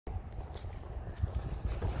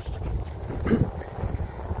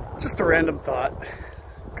a random thought,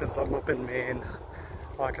 because I'm up in Maine,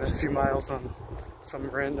 walking a few miles on some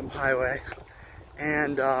random highway,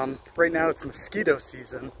 and right now it's mosquito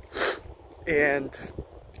season, and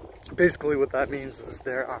basically what that means is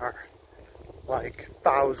there are like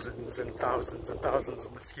thousands and thousands and thousands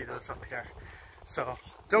of mosquitoes up here. So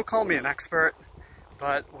don't call me an expert,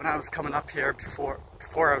 but when I was coming up here, before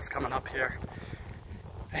I was coming up here,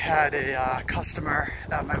 I had a customer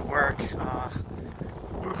at my work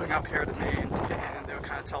moving up here to Maine, and they were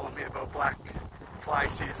kind of telling me about black fly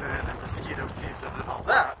season and mosquito season and all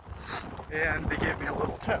that, and they gave me a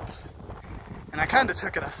little tip. And I kind of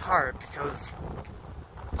took it to heart because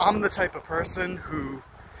I'm the type of person who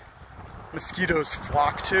mosquitoes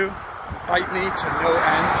flock to, bite me to no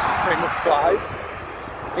end, same with flies.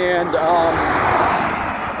 And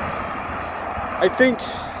I think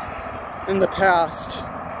in the past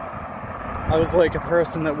I was like a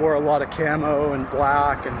person that wore a lot of camo and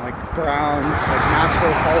black and like browns, like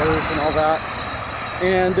natural colors and all that.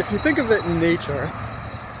 And if you think of it in nature,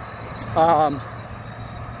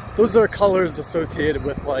 those are colors associated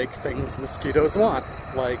with like things mosquitoes want,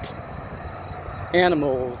 like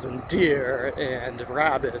animals and deer and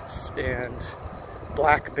rabbits and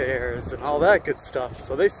black bears and all that good stuff.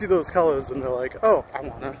 So they see those colors and they're like, oh, I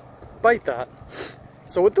want to bite that.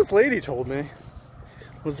 So what this lady told me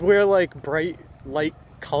was wear like bright light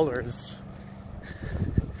colors.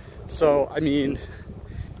 So I mean,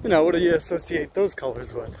 you know, what do you associate those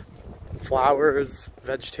colors with? Flowers,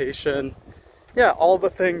 vegetation, yeah, all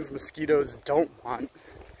the things mosquitoes don't want.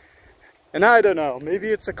 And I don't know, maybe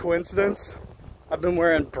it's a coincidence. I've been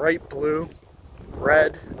wearing bright blue,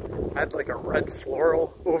 red. I had like a red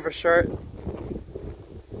floral overshirt.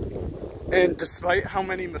 And despite how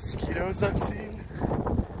many mosquitoes I've seen,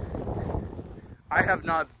 I have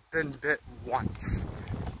not been bit once.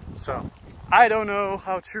 So I don't know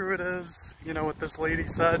how true it is, you know, what this lady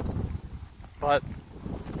said, but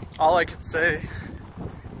all I can say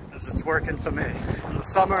is it's working for me. In the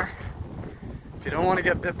summer, if you don't want to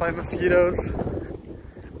get bit by mosquitoes,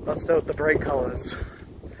 bust out the bright colors.